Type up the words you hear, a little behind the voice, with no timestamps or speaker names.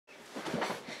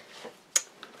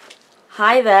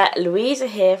Hi there, Louisa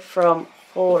here from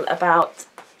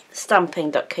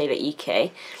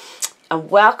Hallaboutstamping.co.uk and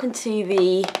welcome to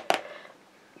the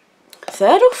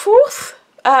third or fourth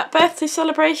birthday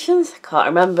celebrations, I can't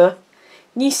remember,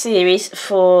 new series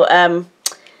for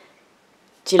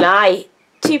July,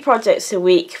 2 projects a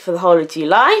week for the whole of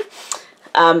July,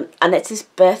 and it's this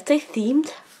birthday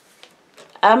themed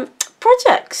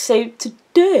project. So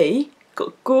today, got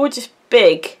a gorgeous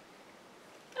big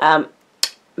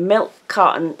Milk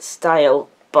Carton style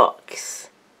box.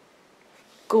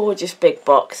 Gorgeous big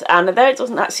box, and although it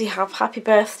doesn't actually have happy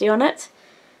birthday on it,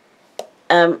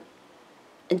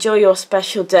 enjoy your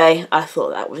special day, I thought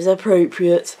that was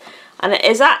appropriate. And it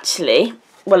is actually,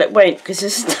 well, it won't because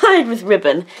it's tied with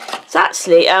ribbon, it's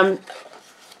actually a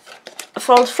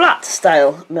fold flat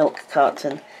style milk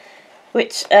carton,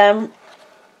 which has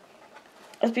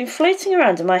been floating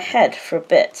around in my head for a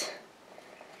bit.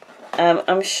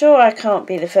 I'm sure I can't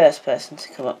be the first person to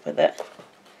come up with it.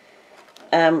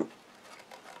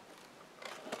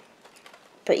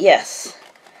 But yes,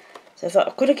 so I thought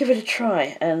I've got to give it a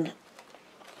try, and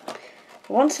I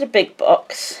wanted a big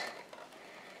box,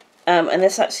 and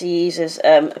this actually uses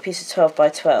a piece of 12 by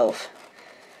 12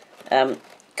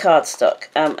 cardstock,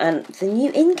 and the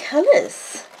new in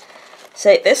colours.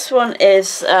 So this one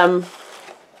is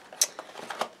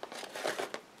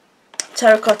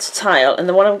terracotta tile, and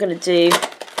the one I'm going to do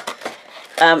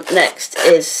next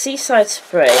is seaside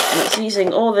spray, and it's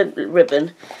using all the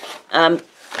ribbon, and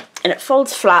it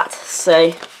folds flat,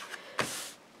 so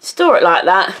store it like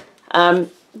that,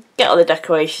 get all the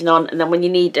decoration on, and then when you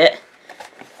need it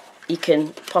you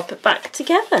can pop it back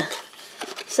together.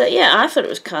 So yeah, I thought it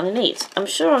was kind of neat. I'm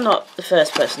sure I'm not the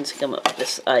first person to come up with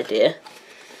this idea,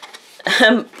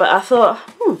 but I thought,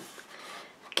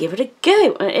 give it a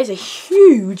go, and it is a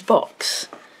huge box,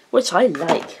 which I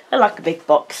like. I like a big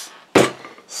box.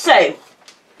 So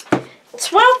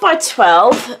 12 by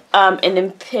 12 in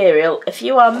imperial. If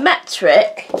you are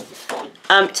metric,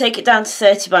 take it down to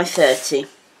 30 by 30.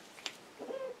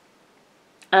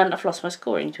 And I've lost my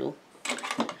scoring tool.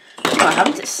 Oh, I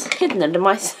haven't. It's hidden under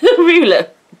my ruler.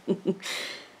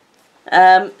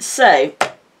 So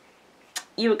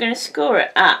you are going to score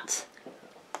it at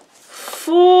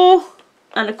 4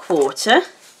 1/4,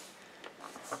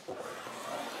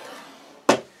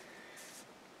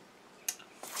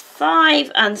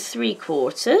 5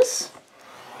 3/4,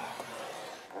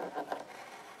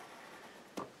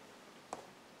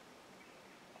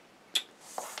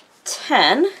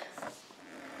 10,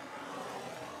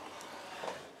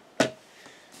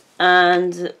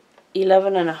 and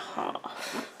 11 1/2.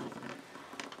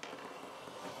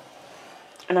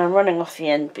 And I'm running off the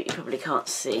end, but you probably can't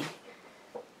see.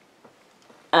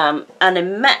 And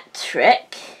in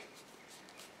metric,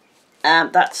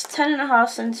 that's 10 1/2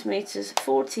 centimetres,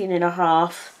 14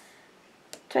 1/2,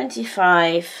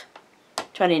 25,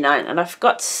 29. And I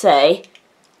forgot to say,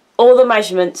 all the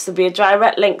measurements, there'll be a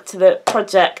direct link to the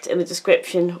project in the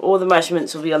description. All the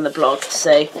measurements will be on the blog,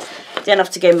 so you don't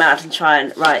have to go mad and try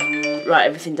and write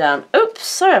everything down. Oops,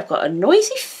 sorry, I've got a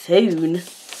noisy phone.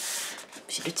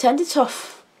 Should have turned it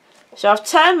off. So I've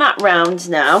turned that round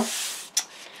now,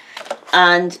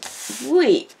 and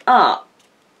we are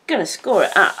going to score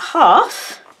it at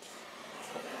half.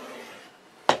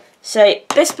 So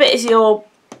this bit is your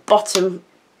bottom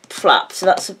flap, so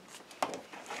that's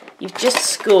you've just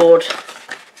scored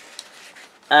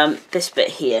this bit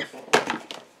here.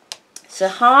 So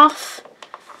half,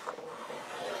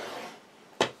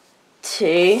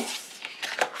 2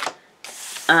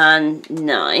 and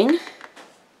 9,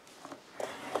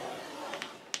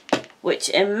 which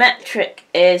in metric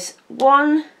is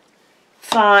 1,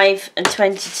 5 and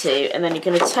 22, and then you're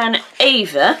going to turn it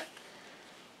over,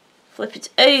 flip it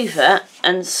over,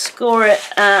 and score it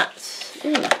at,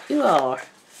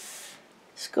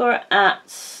 score it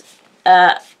at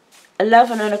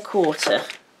 11 1/4.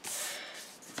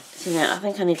 So now I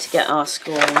think I need to get our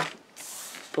scoring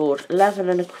board. 11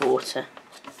 1/4,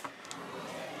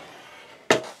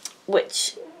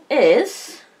 which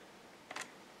is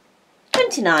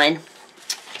 29.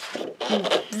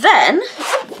 Then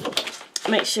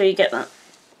make sure you get that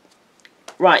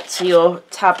right, so your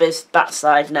tab is that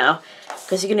side now,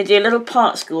 because you're going to do a little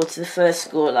part score to the first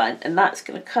score line, and that's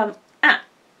going to come at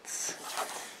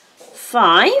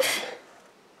 5,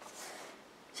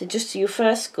 so just do your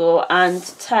first score, and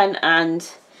 10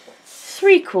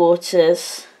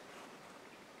 3/4,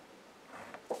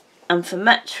 and for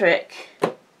metric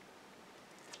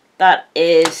that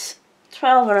is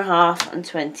 12 1/2 and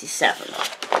 27.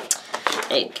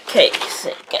 Okay,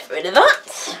 so get rid of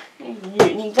that. You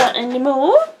don't need that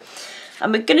anymore.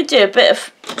 And we're going to do a bit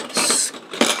of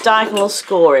diagonal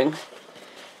scoring.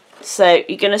 So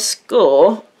you're going to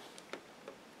score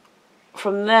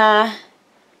from there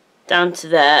down to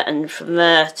there, and from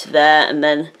there to there, and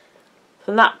then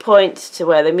from that point to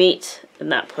where they meet,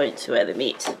 and that point to where they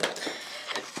meet.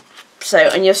 So,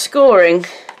 and you're scoring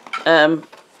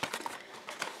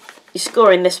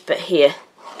this bit here.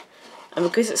 And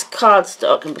because it's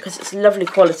cardstock, and because it's lovely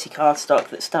quality cardstock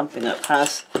that Stampin' Up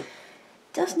has, it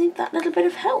does need that little bit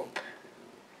of help.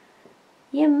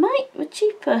 You might, with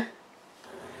cheaper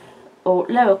or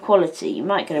lower quality, you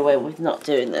might get away with not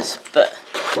doing this, but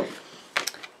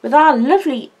with our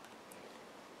lovely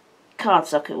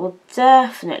cardstock, it will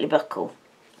definitely buckle.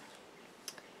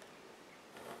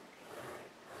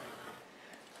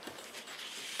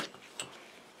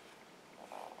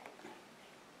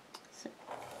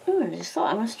 Oh, I just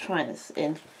thought I must try this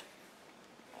in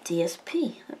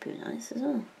DSP. That'd be nice as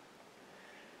well.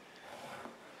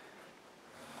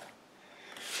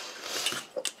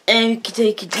 Okie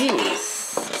dokie doos.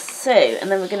 So,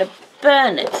 and then we're going to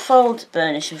burn it. Fold,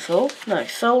 burnish and fold. No,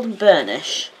 fold and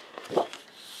burnish.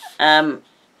 Don't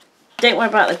worry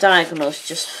about the diagonals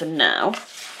just for now.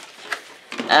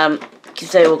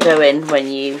 Because they will go in when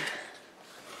you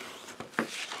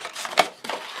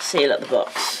seal up the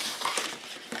box.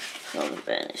 Fold and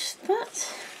burnish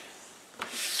that.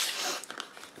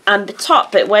 And the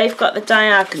top bit where you've got the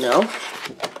diagonal,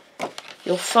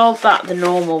 you'll fold that the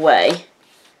normal way.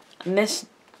 And this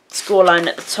score line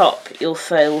at the top, you'll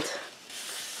fold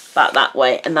that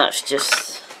way, and that's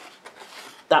just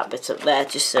that bit up there,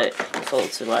 just so it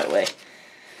folds the right way.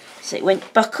 So it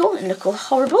won't buckle and look all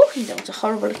horrible. You don't want a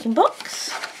horrible looking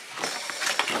box.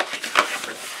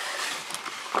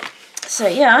 So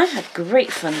yeah, I had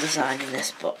great fun designing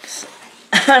this box.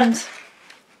 And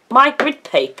my grid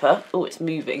paper, oh, it's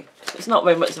moving. It's not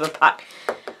very much of a pack.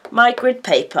 My grid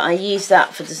paper, I use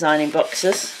that for designing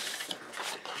boxes,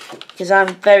 because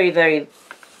I'm very, very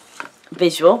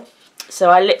visual. So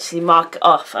I literally mark it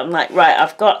off. I'm like, right,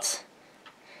 I've got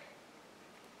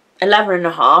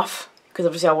 11.5, because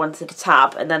obviously I wanted a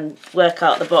tab, and then work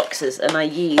out the boxes, and I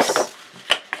use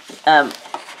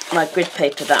my grid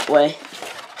paper that way.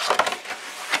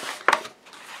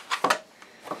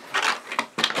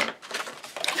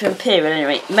 For Imperial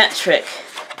anyway, metric,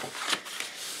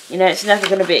 you know, it's never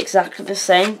going to be exactly the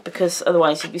same, because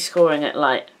otherwise you'd be scoring at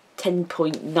like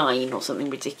 10.9 or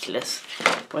something ridiculous,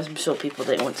 whereas I'm sure people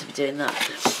don't want to be doing that.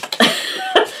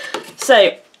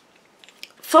 So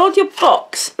fold your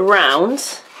box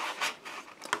around,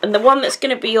 and the one that's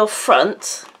going to be your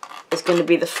front is going to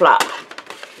be the flap.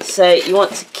 So you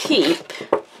want to keep,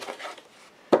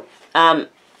 so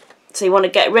you want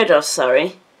to get rid of,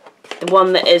 sorry, the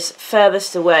one that is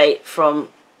furthest away from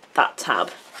that tab.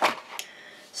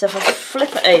 So if I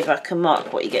flip it over, I can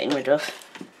mark what you're getting rid of.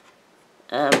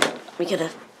 We get a,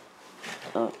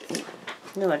 oh,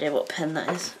 no idea what pen that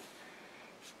is.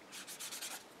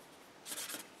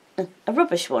 A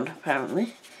rubbish one,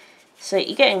 apparently. So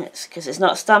you're getting, because it's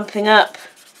not Stampin' Up,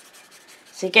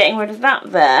 so you're getting rid of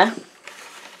that there,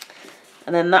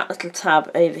 and then that little tab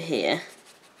over here.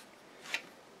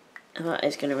 And that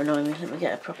is going to annoy me. Let me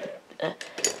get a proper,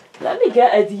 let me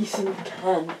get a decent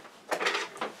pen.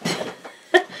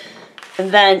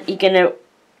 And then you're going to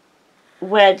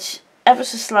wedge ever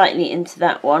so slightly into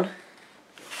that one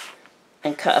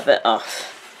and cut a bit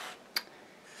off,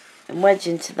 and wedge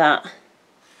into that,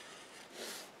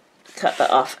 cut that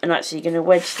off, and actually you're going to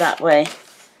wedge that way,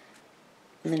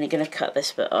 and then you're going to cut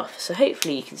this bit off. So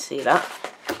hopefully you can see that.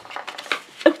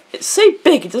 Oh, it's so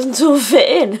big it doesn't all fit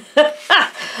in.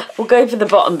 We'll go for the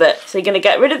bottom bit. So you're going to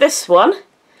get rid of this one,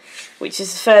 which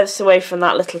is furthest away from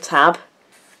that little tab,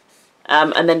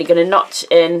 and then you're going to notch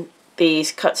in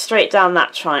these, cut straight down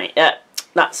that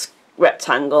that's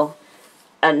rectangle,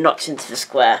 and notch into the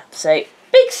square. So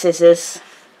big scissors,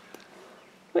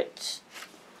 which,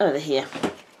 oh, they're here.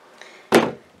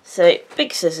 So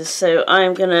big scissors, so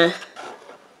I'm going to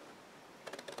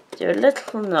do a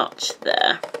little notch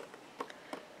there.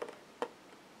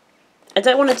 I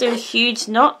don't want to do a huge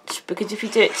notch, because if you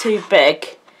do it too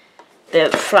big, the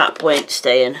flap won't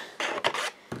stay in.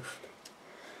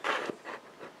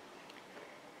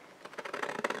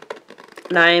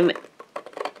 And I'm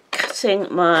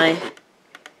cutting my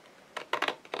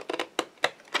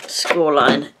score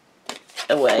line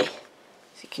away.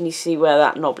 So can you see where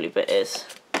that knobbly bit is?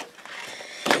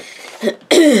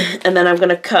 And then I'm going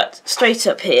to cut straight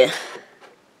up here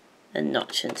and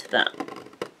notch into that.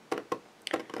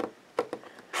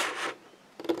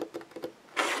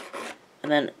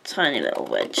 And then a tiny little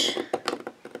wedge.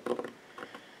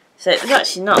 So there's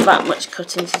actually not that much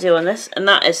cutting to do on this, and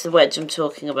that is the wedge I'm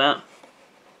talking about.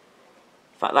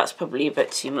 fact, that's probably a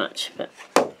bit too much. But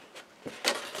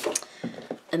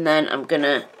and then I'm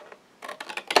gonna.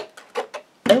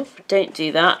 Oh, don't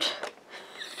do that.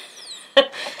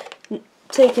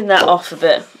 Taking that off a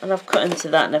bit, and I've cut into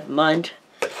that. Never mind.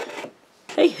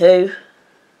 Hey ho.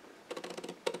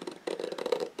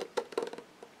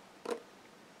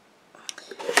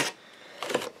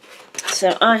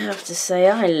 So I have to say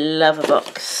I love a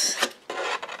box.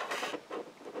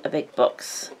 A big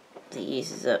box that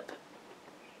uses up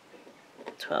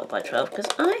 12 by 12, because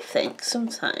I think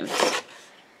sometimes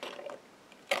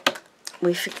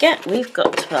we forget we've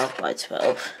got 12 by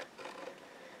 12.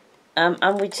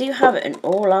 And we do have it in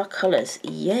all our colours.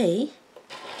 Yay.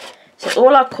 So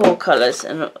all our core colours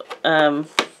and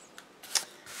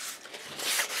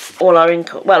all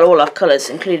our colours,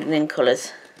 including in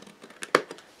colours.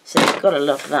 So you've got to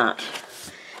love that.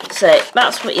 So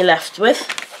that's what you're left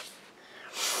with.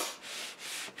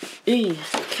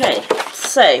 Okay,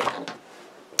 so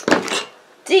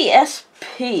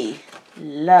DSP.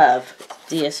 Love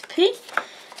DSP.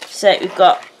 So we've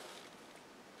got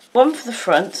one for the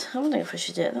front. I wonder if I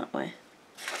should do it that way.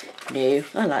 No,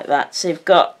 I like that. So you've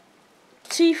got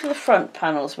two for the front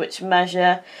panels, which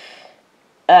measure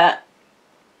 6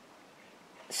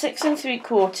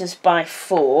 3/4 by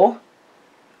 4.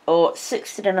 Or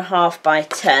 16.5 by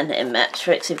 10 in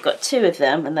metric. So you've got two of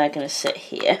them, and they're going to sit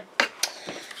here.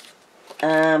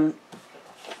 And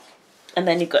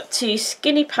then you've got two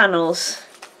skinny panels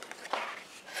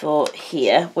for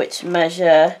here, which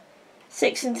measure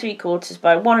 6 3/4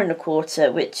 by 1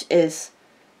 1/4, which is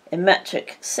in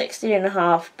metric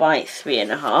 16.5 by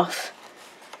 3.5.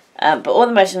 But all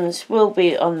the measurements will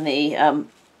be on the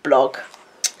blog.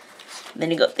 And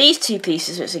then you've got these two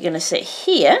pieces, which are going to sit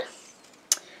here.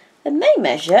 And they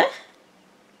measure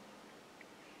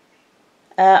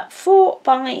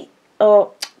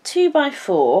 2 by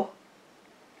 4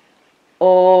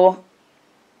 or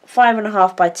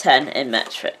 5.5 by 10 in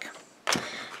metric.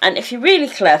 And if you're really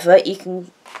clever, you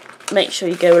can make sure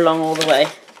you go along all the way.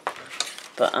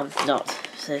 But I'm not,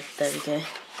 so there we go.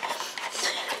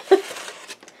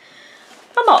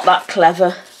 I'm not that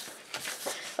clever.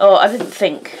 Oh, I didn't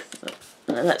think.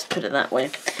 Let's put it that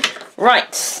way.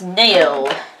 Right, snail.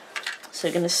 So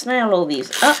we're going to snail all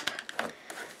these up.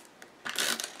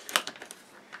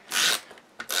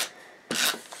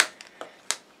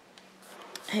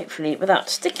 Hopefully without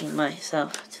sticking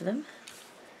myself to them.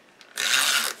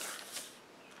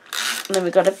 And then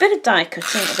we've got a bit of die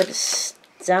cutting, a bit of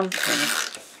stamping.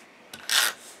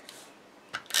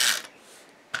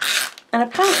 And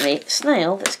apparently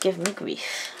snail that's given me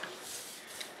grief.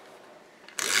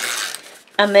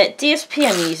 And the DSP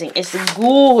I'm using is the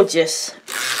gorgeous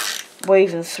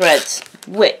woven threads,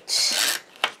 which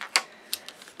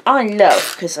I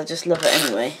love because I just love it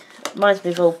anyway. It reminds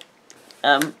me of all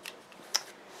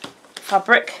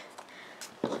fabric.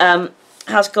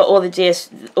 Has got all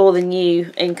the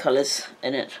new in colours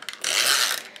in it,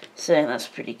 so that's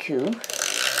pretty cool.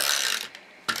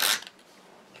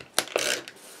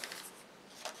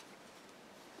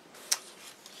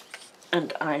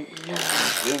 And I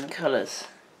love the in colours.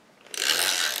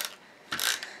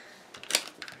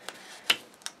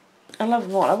 I love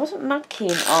them all. I wasn't mad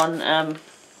keen on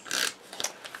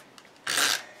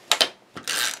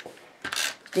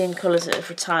the in colours that have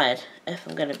retired, if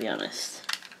I'm going to be honest.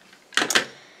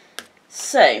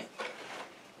 So,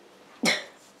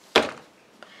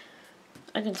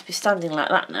 I'm going to be standing like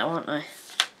that now, aren't I?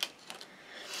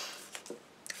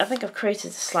 I think I've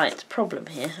created a slight problem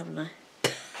here, haven't I?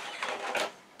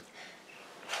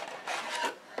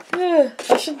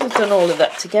 I shouldn't have done all of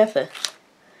that together.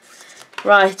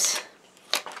 Right,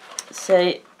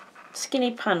 so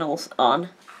skinny panels on,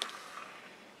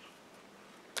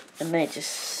 and they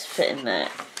just fit in there.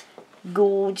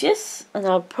 Gorgeous. And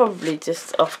I'll probably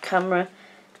just off camera,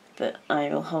 but I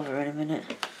will hover in a minute.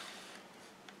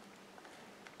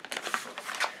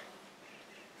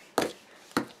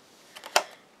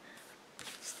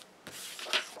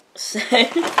 So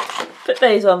put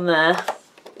those on there.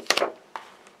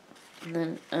 And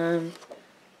then I'm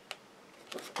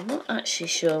not actually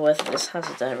sure whether this has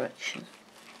a direction.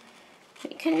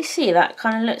 Can you see that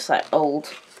kind of looks like old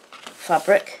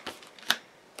fabric,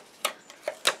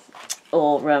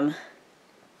 or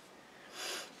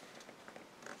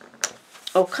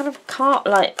kind of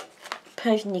like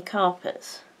Persian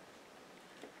carpets,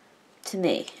 to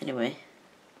me anyway.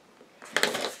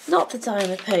 Not that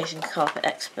I'm a Persian carpet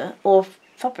expert, or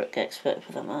fabric expert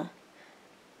for that matter,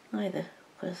 either,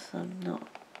 because I'm not.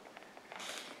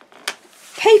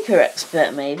 Paper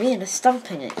expert maybe, and a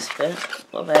stamping expert.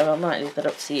 Well, there, I might leave that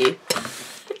up to you.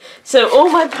 So all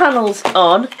my panels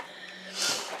on,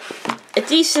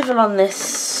 adhesive on this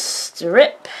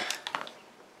strip.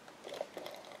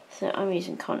 So I'm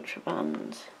using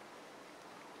contraband.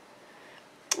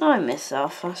 I miss our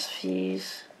fast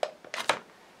fuse.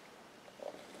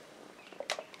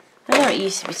 I know it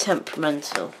used to be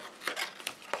temperamental.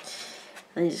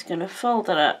 And you're just going to fold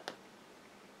that up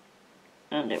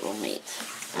and it will meet.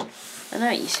 I know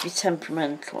it used to be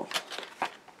temperamental,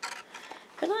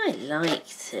 but I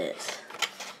liked it.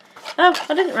 Oh,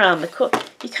 I didn't round the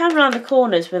you can round the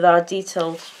corners with our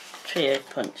detailed trio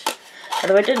punch.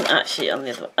 Although I didn't actually on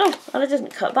the other one. Oh, and I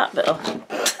didn't cut that bit off.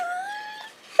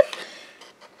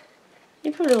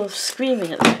 You're probably all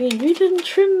screaming at the screen, you didn't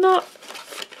trim that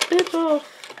bit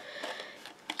off.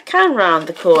 You can round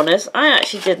the corners. I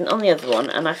actually didn't on the other one,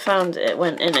 and I found it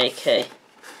went in okay.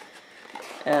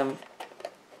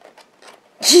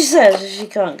 She says she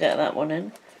can't get that one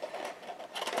in.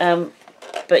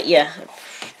 But yeah,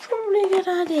 probably a good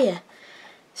idea.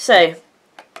 So,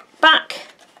 back,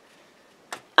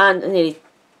 and I nearly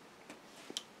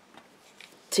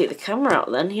took the camera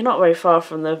out then. You're not very far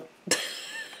from the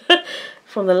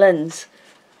from the lens.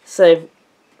 So,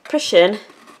 push in.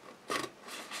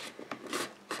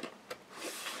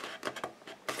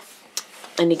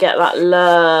 And you get that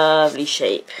lovely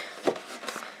shape.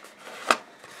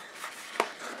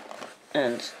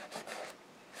 And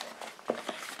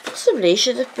possibly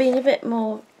should have been a bit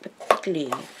more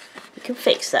glue. You can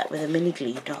fix that with a mini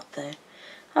glue dot though.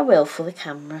 I will for the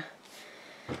camera.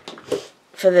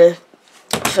 For the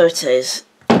photos.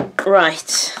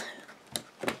 Right.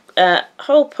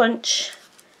 Hole punch.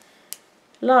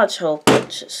 Large hole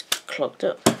punch. It's clogged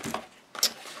up.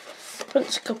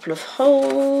 Punch a couple of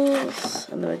holes.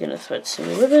 And then we're going to thread some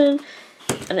ribbon.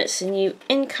 And it's a new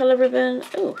in colour ribbon.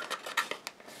 Oh.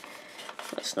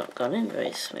 That's not gone in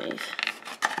very smooth.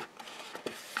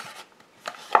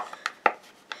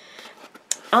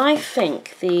 I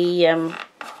think the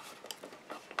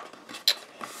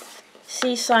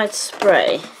Seaside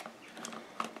Spray,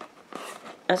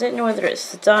 I don't know whether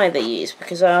it's the dye they use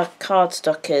because our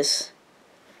cardstock is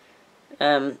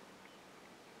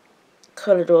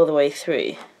coloured all the way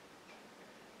through.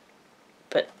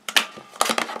 But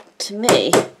to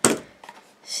me,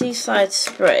 Seaside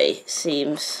Spray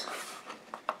seems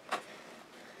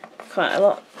quite a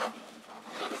lot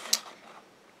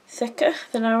thicker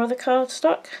than our other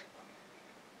cardstock.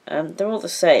 They're all the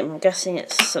same. I'm guessing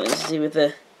it's something to do with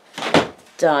the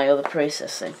dye or the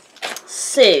processing.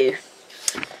 So,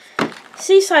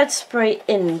 Seaside Spray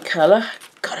in colour.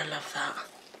 Gotta love that.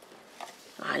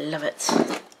 I love it.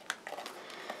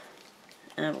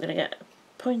 I'm going to get a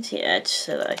pointy edge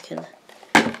so that I can,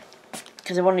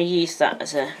 because I want to use that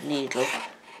as a needle.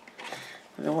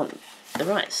 And I want the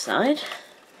right side.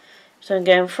 So I'm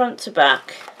going front to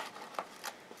back.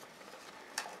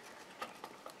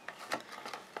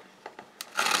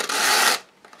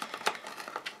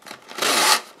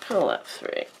 Pull that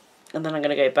through. And then I'm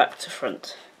going to go back to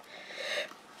front.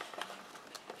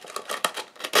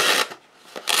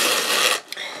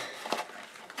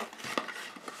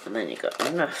 And then you've got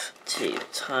enough to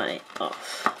tie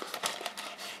off.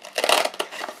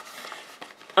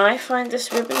 I find this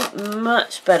ribbon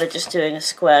much better just doing a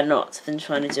square knot than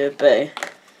trying to do a bow.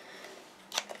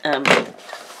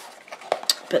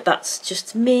 But that's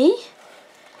just me.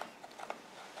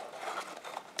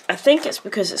 I think it's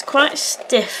because it's quite a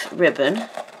stiff ribbon.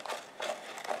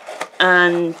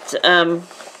 And I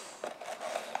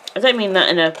don't mean that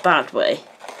in a bad way.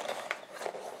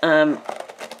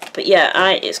 But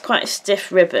yeah, it's quite a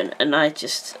stiff ribbon, and I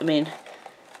mean,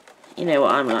 you know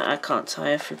what I'm like, I can't tie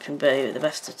a flipping bow at the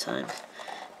best of times.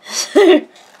 So,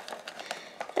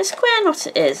 a square knot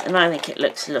it is, and I think it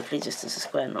looks lovely just as a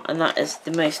square knot, and that is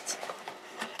the most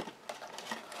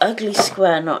ugly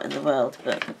square knot in the world,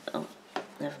 but, oh,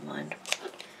 never mind.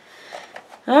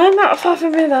 I'm not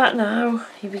faffing with that now,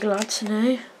 you'd be glad to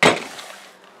know.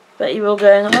 Bet you're all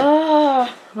going,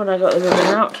 ah, when I got the ribbon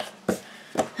out.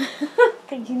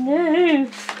 Thinking no.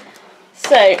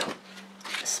 So,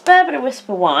 spare bit of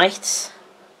Whisper White.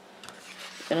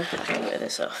 I'm going to have to get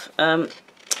this off. And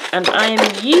I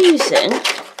am using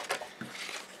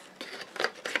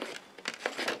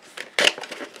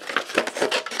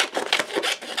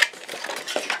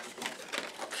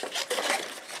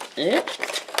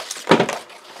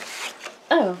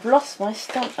oh, I've lost my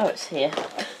stamp. Oh, it's here.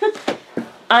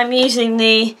 I'm using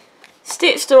the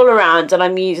Stitched All Around, and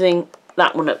I'm using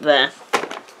that one up there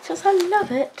because I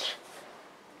love it.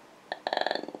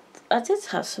 And I did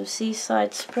have some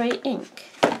Seaside Spray ink.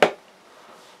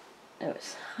 Oh,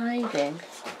 it's hiding.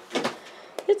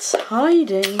 It's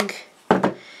hiding.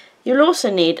 You'll also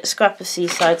need a scrap of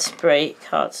Seaside Spray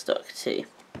cardstock too.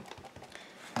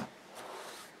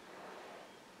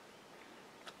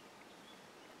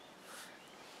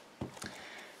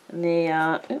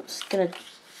 oops, gonna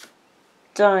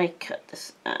die cut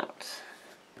this out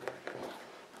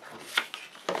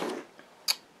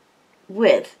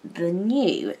with the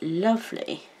new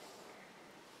lovely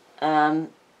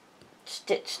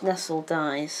Stitch Nestle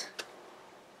dies.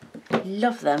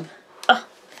 Love them. Oh,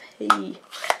 I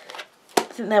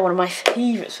think they're one of my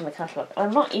favourites from the catalogue.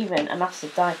 I'm not even a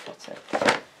massive die cutter,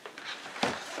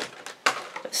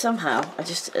 but somehow I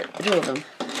just adore them.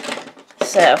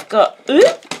 So I've got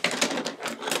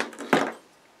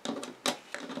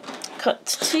cut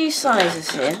 2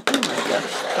 sizes here. Oh my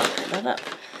gosh, I can't pick that up.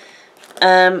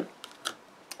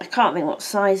 I can't think what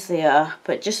size they are,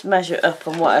 but just measure up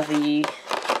on whatever you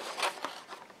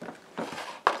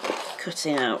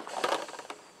cutting out.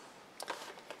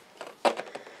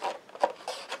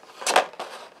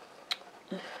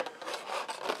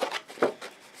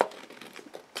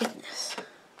 Goodness.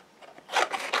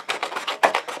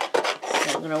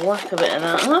 So I'm going to whack a bit of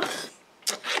that off.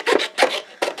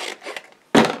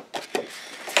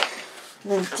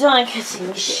 The die cutting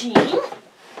machine.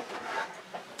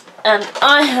 And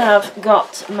I have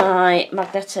got my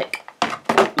magnetic,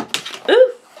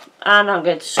 and I'm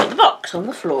going to set the box on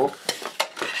the floor.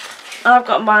 I've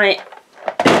got my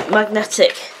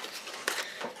magnetic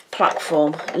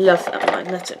platform. Love that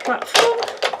magnetic platform.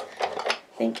 I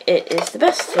think it is the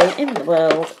best thing in the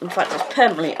world. In fact, it's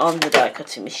permanently on the die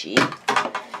cutting machine.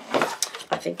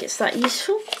 I think it's that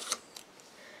useful.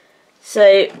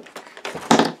 So,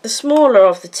 the smaller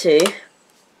of the two,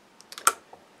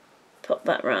 pop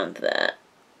that round there,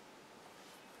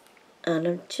 and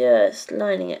I'm just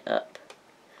lining it up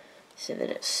so that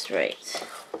it's straight.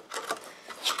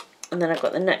 And then I've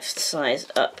got the next size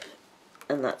up,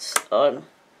 and that's on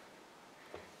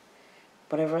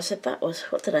whatever I said that was.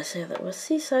 What did I say that was?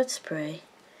 Seaside Spray.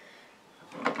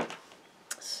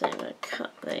 So I'm going to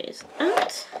cut those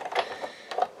out.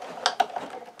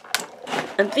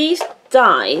 And these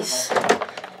dies,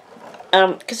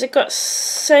 because they've got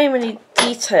so many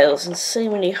details and so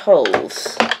many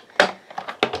holes,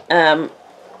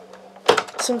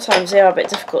 sometimes they are a bit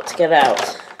difficult to get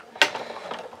out.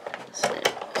 So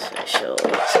let's make sure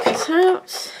that's cut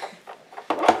out.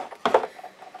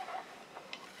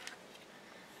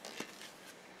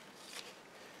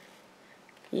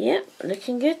 Yep,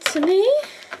 looking good to me.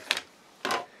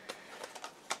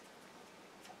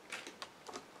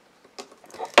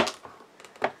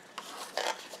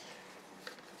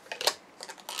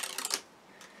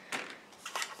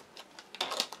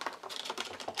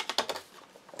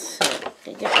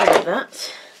 Get rid of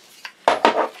that.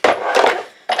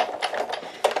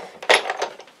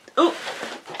 Oh,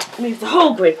 move the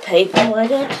whole grid paper, why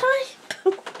don't I?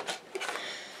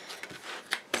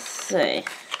 So,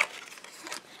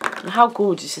 and how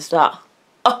gorgeous is that?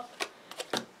 Oh,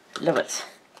 love it.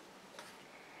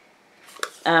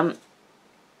 And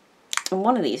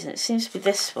one of these, and it seems to be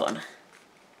this one.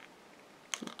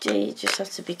 You just have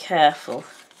to be careful.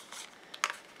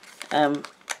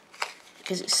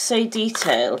 Because it's so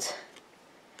detailed,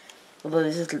 although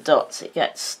there's little dots, it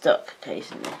gets stuck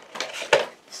occasionally.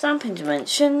 Stamping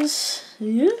dimensions.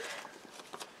 Yeah.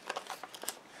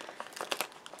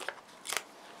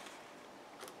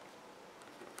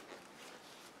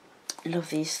 Love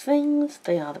these things,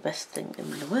 they are the best thing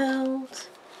in the world.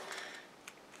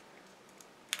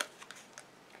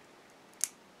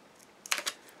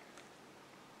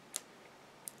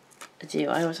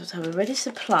 I always have to have a ready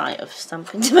supply of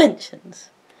stamping dimensions.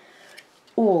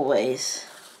 Always.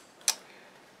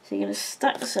 So you're going to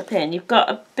stack this up here, and you've got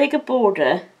a bigger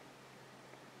border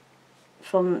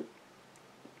from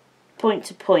point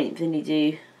to point than you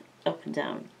do up and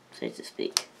down, so to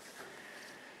speak.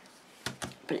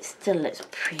 But it still looks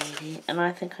pretty, and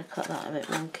I think I cut that a bit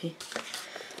wonky.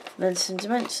 And then some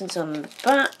dimensions on the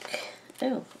back.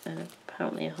 Oh, and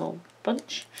apparently a whole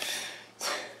bunch.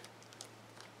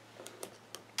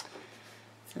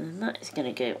 And that is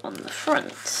going to go on the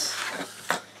front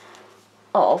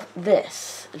of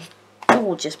this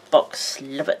gorgeous box.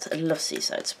 Love it. I love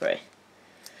Seaside Spray.